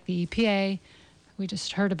 like the EPA. We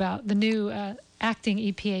just heard about the new acting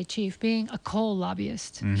EPA chief being a coal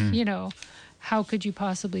lobbyist. How could you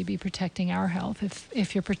possibly be protecting our health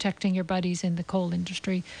if you're protecting your buddies in the coal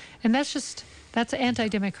industry? And that's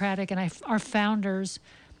anti-democratic, and our founders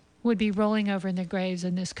would be rolling over in their graves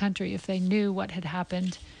in this country if they knew what had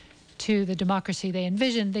happened to the democracy they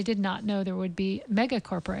envisioned. They did not know there would be mega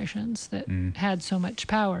corporations that had so much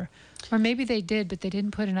power. Or maybe they did, but they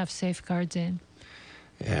didn't put enough safeguards in.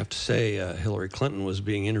 I have to say, Hillary Clinton was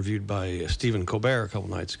being interviewed by Stephen Colbert a couple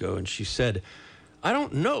nights ago, and she said, "I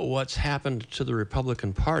don't know what's happened to the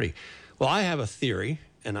Republican Party." Well, I have a theory,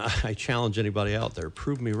 and I challenge anybody out there,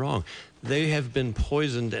 prove me wrong. They have been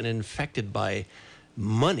poisoned and infected by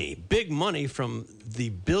money, big money from the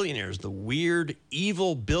billionaires, the weird,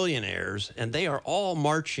 evil billionaires, and they are all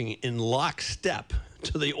marching in lockstep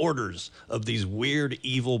to the orders of these weird,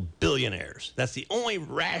 evil billionaires. That's the only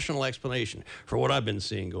rational explanation for what I've been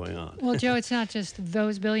seeing going on. Well, Joe, it's not just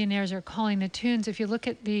those billionaires are calling the tunes. If you look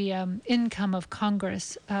at the income of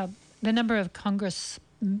Congress, the number of Congress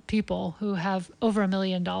people who have over $1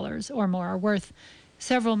 million or more are worth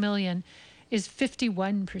several million is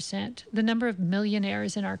 51%. The number of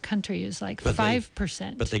millionaires in our country is like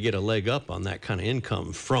 5%. But they get a leg up on that kind of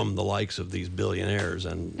income from the likes of these billionaires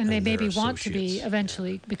and they maybe their want to be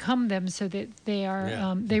eventually become them, so that they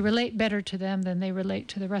are they relate better to them than they relate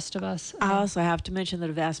to the rest of us. I also have to mention that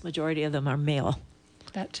a vast majority of them are male.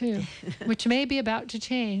 That too, which may be about to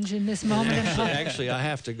change in this moment in time. Actually, I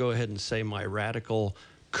have to go ahead and say my radical,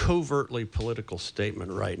 covertly political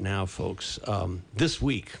statement right now, folks. This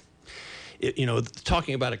week,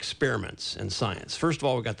 talking about experiments in science. First of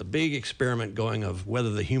all, we've got the big experiment going of whether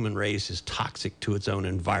the human race is toxic to its own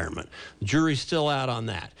environment. The jury's still out on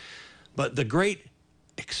that. But the great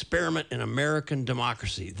experiment in American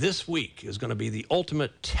democracy this week is going to be the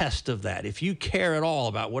ultimate test of that. If you care at all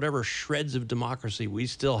about whatever shreds of democracy we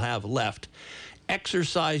still have left,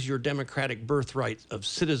 exercise your democratic birthright of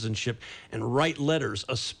citizenship and write letters,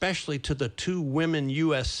 especially to the 2 women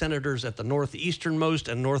U.S. senators at the northeasternmost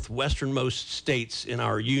and northwesternmost states in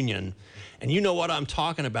our union. And you know what I'm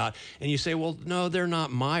talking about. And you say, well, no, they're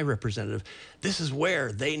not my representative. This is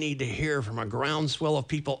where they need to hear from a groundswell of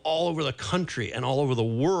people all over the country and all over the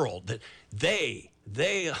world that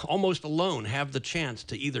they almost alone have the chance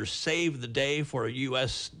to either save the day for a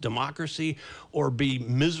U.S. democracy or be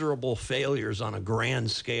miserable failures on a grand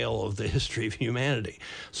scale of the history of humanity.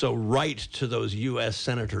 So write to those U.S.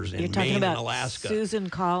 senators in Maine and Alaska. Susan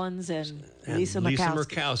Collins and Lisa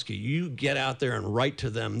Murkowski. You get out there and write to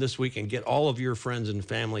them this week and get all of your friends and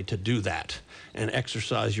family to do that and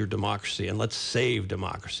exercise your democracy. And let's save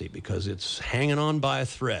democracy because it's hanging on by a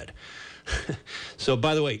thread. So,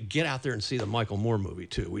 by the way, get out there and see the Michael Moore movie,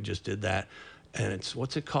 too. We just did that. And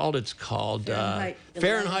what's it called? It's called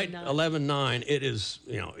Fahrenheit 11/9. It is,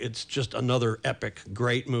 it's just another epic,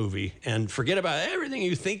 great movie. And forget about everything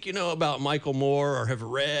you think you know about Michael Moore or have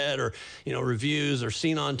read or, reviews or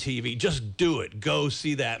seen on TV. Just do it. Go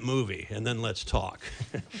see that movie, and then let's talk.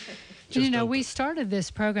 We started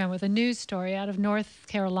this program with a news story out of North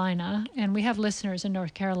Carolina, and we have listeners in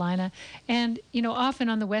North Carolina. And, often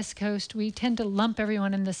on the West Coast, we tend to lump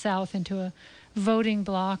everyone in the South into a voting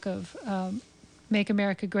block of Make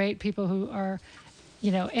America Great, people who are,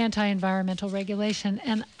 anti-environmental regulation.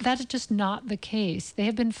 And that's just not the case. They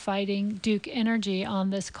have been fighting Duke Energy on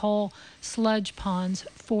this coal sludge ponds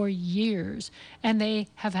for years, and they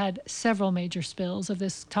have had several major spills of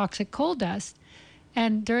this toxic coal dust.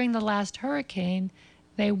 And during the last hurricane,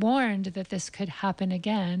 they warned that this could happen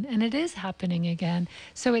again, and it is happening again.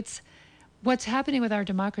 So what's happening with our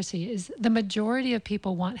democracy is the majority of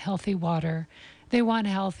people want healthy water. They want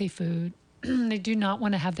healthy food. They do not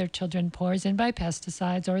want to have their children poisoned by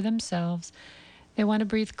pesticides or themselves. They want to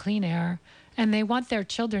breathe clean air, and they want their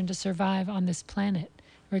children to survive on this planet,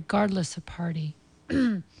 regardless of party.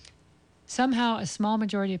 Somehow, a small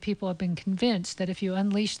majority of people have been convinced that if you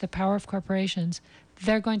unleash the power of corporations,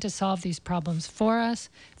 they're going to solve these problems for us.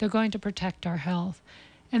 They're going to protect our health.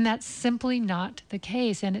 And that's simply not the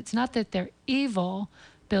case. And it's not that they're evil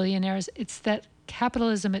billionaires. It's that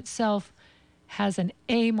capitalism itself has an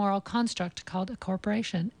amoral construct called a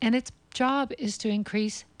corporation. And its job is to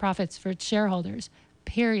increase profits for its shareholders,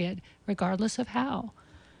 period, regardless of how.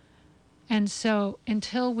 And so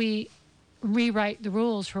until we rewrite the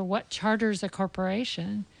rules for what charters a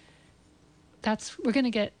corporation, we're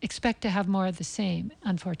going to expect to have more of the same,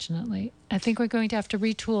 unfortunately. I think we're going to have to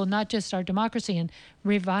retool not just our democracy and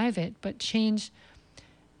revive it, but change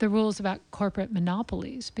the rules about corporate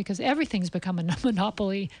monopolies, because everything's become a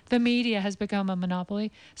monopoly. The media has become a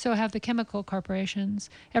monopoly, so have the chemical corporations.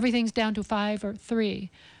 Everything's down to 5 or 3.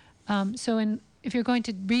 If you're going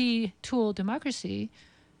to retool democracy,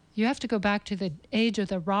 you have to go back to the age of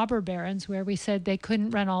the robber barons, where we said they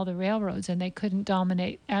couldn't run all the railroads and they couldn't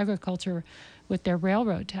dominate agriculture with their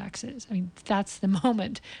railroad taxes. I mean, that's the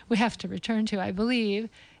moment we have to return to, I believe,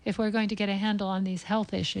 if we're going to get a handle on these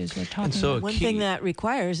health issues we're talking about. One thing that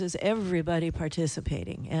requires is everybody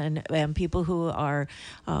participating, and people who are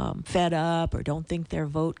fed up or don't think their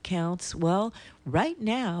vote counts. Well, right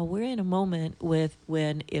now we're in a moment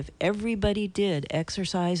when if everybody did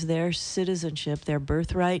exercise their citizenship, their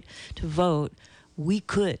birthright to vote, we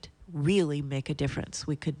could really make a difference.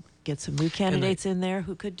 We could get some new candidates in there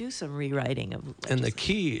who could do some rewriting of legislation. And the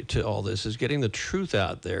key to all this is getting the truth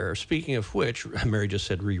out there. Speaking of which, Mary just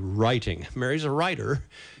said rewriting. Mary's a writer.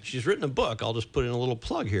 She's written a book, I'll just put in a little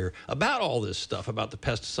plug here, about all this stuff, about the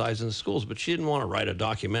pesticides in the schools, but she didn't want to write a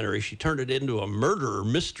documentary. She turned it into a murder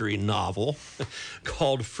mystery novel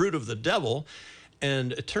called Fruit of the Devil.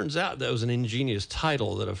 And it turns out that was an ingenious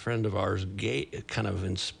title that a friend of ours kind of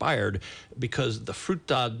inspired, because the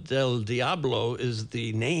Fruta del Diablo is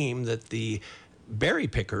the name that the berry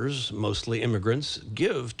pickers, mostly immigrants,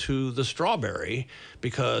 give to the strawberry,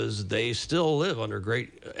 because they still live under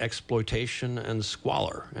great exploitation and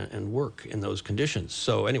squalor and work in those conditions.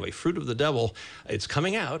 So anyway, Fruit of the Devil, it's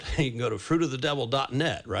coming out. You can go to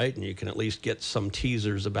fruitofthedevil.net, right? And you can at least get some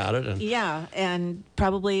teasers about it. And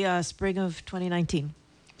probably spring of 2019.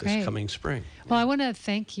 this Great. coming spring. Well, I want to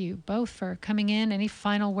thank you both for coming in. Any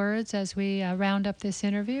final words as we round up this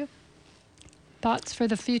interview? Thoughts for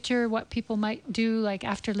the future, what people might do like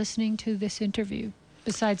after listening to this interview,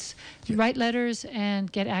 besides write letters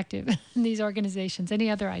and get active in these organizations? Any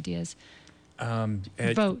other ideas?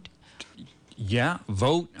 Vote. Yeah,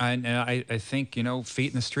 vote. And I think,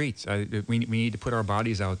 feet in the streets. We need to put our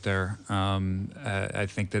bodies out there. I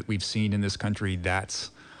think that we've seen in this country that's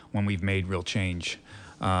when we've made real change.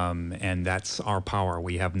 And that's our power.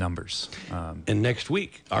 We have numbers. And next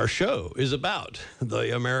week, our show is about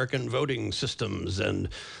the American voting systems and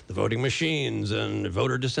the voting machines and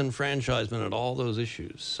voter disenfranchisement and all those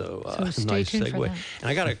issues. So stay nice tuned for segue. that. And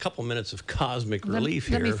I got a couple minutes of cosmic relief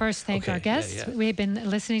here. Let me first thank our guests. Yeah. We've been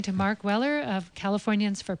listening to Mark Weller of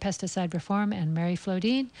Californians for Pesticide Reform and Mary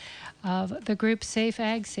Flodine of the group Safe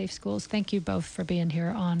Ag, Safe Schools. Thank you both for being here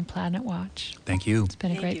on Planet Watch. Thank you. It's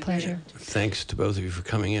been a great pleasure. Thanks to both of you for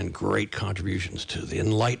coming in. Great contributions to the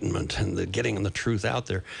enlightenment and the getting the truth out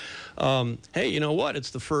there. Hey, you know what? It's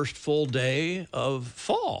the first full day of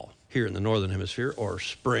fall here in the Northern Hemisphere, or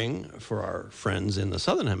spring for our friends in the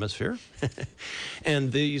Southern Hemisphere.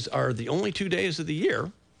 And these are the only 2 days of the year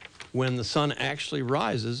when the sun actually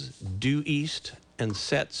rises due east and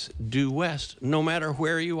sets due west, no matter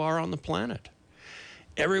where you are on the planet.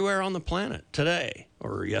 Everywhere on the planet today,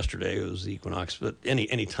 or yesterday it was the equinox, but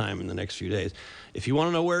any time in the next few days. If you want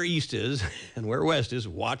to know where east is and where west is,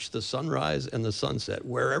 watch the sunrise and the sunset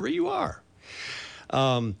wherever you are.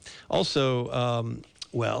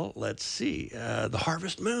 Well, let's see. The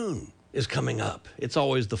harvest moon is coming up. It's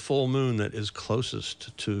always the full moon that is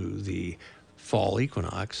closest to the fall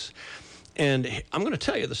equinox. And I'm going to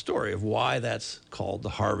tell you the story of why that's called the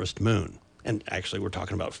harvest moon. And actually, we're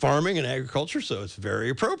talking about farming and agriculture, so it's very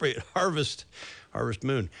appropriate. Harvest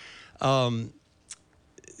moon. The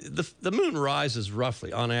moon rises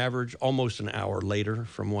roughly, on average, almost an hour later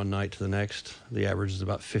from one night to the next. The average is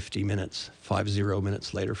about 50 minutes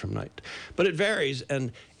later from night. But it varies,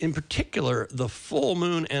 and in particular, the full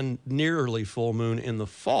moon and nearly full moon in the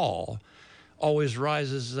fall always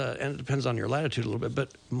rises, and it depends on your latitude a little bit, but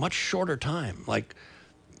much shorter time, like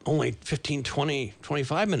only 15, 20,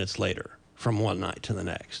 25 minutes later from one night to the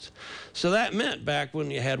next. So that meant back when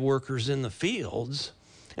you had workers in the fields,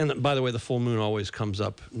 and by the way, the full moon always comes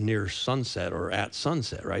up near sunset or at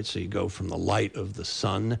sunset, right? So you go from the light of the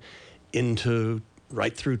sun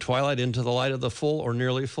right through twilight into the light of the full or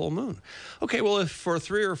nearly full moon. Okay, well, if for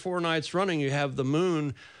 3 or 4 nights running you have the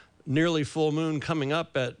moon, nearly full moon coming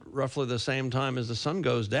up at roughly the same time as the sun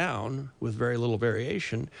goes down with very little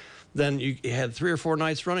variation, then you had 3 or 4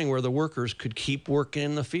 nights running where the workers could keep working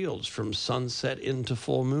in the fields from sunset into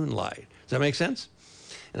full moonlight. Does that make sense?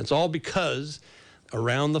 And it's all because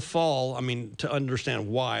around the fall, to understand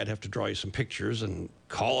why, I'd have to draw you some pictures and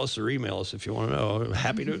call us or email us if you want to know. I'm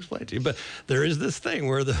happy to explain to you. But there is this thing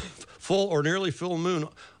where the full or nearly full moon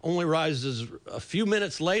only rises a few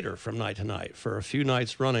minutes later from night to night for a few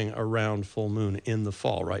nights running around full moon in the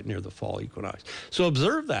fall, right near the fall equinox. So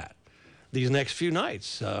observe that these next few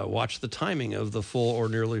nights. Watch the timing of the full or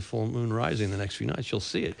nearly full moon rising the next few nights. You'll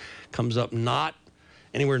see it comes up not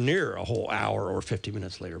anywhere near a whole hour or 50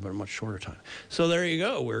 minutes later, but a much shorter time. So there you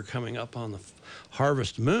go. We're coming up on the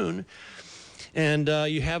harvest moon. And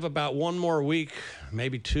you have about 1 more week,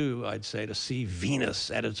 maybe 2, I'd say, to see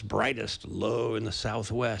Venus at its brightest, low in the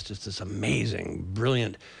southwest. It's this amazing,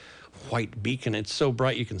 brilliant white beacon. It's so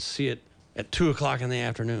bright you can see it at 2 o'clock in the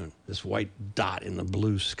afternoon, this white dot in the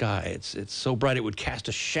blue sky. It's so bright it would cast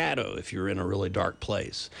a shadow if you're in a really dark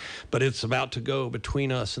place. But it's about to go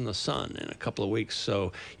between us and the sun in a couple of weeks,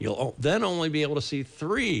 so you'll then only be able to see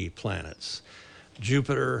 3 planets,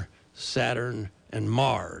 Jupiter, Saturn, and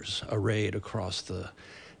Mars, arrayed across the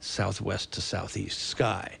southwest to southeast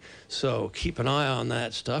sky. So keep an eye on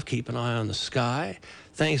that stuff. Keep an eye on the sky.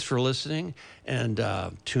 Thanks for listening, and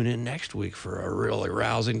tune in next week for a really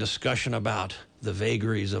rousing discussion about the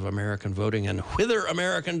vagaries of American voting and whither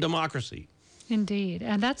American democracy. Indeed.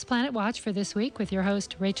 And that's Planet Watch for this week with your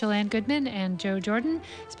host, Rachel Ann Goodman and Joe Jordan.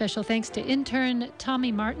 Special thanks to intern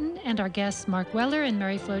Tommy Martin and our guests, Mark Weller and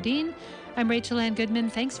Mary Flodine. I'm Rachel Ann Goodman.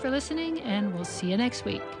 Thanks for listening, and we'll see you next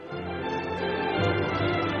week.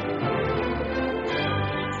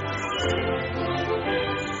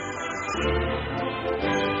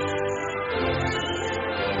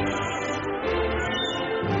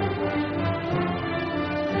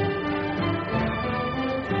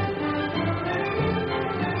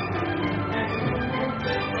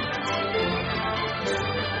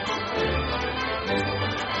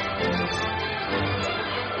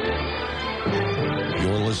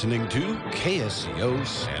 Listening to KSCO San